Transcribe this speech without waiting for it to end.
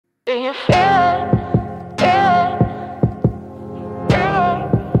Do you feel it?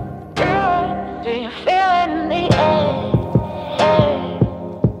 Do you feel it in the air?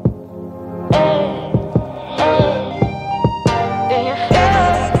 Do you feel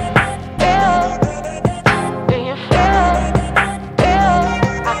it? Do you feel it?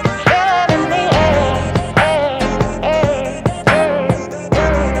 I can feel it in the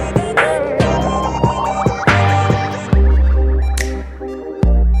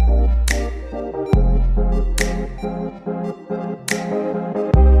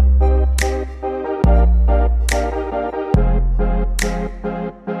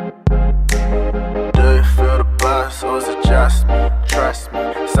Or is it just me? Trust me,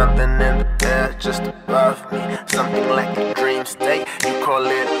 something in the air just above me. Something like a dream state, you call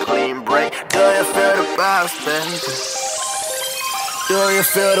it a clean break. Do you feel the vibes, baby? Do you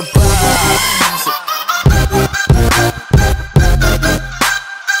feel the vibes?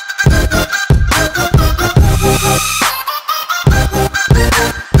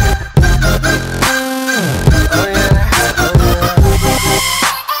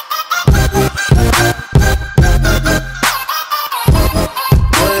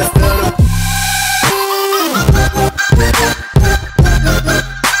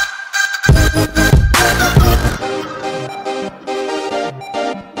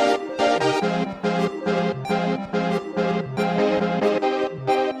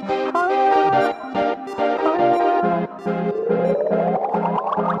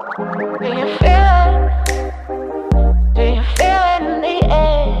 Do you feel it? Do you feel it in the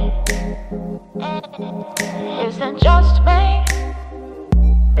air? Isn't just me?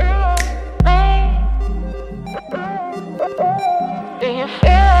 Do you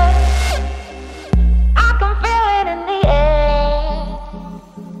feel it? I can feel it in the air.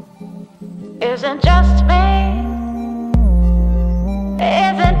 Isn't just me?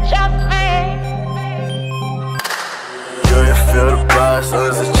 Isn't just me? Do you feel the buzz, or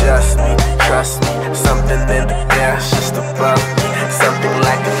is it just me? Trust me, something in the air just above me. Something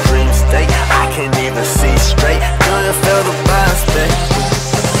like a dream state, I can't even see straight. Do you feel the buzz, baby?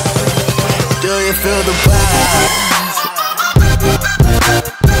 Do you feel the buzz?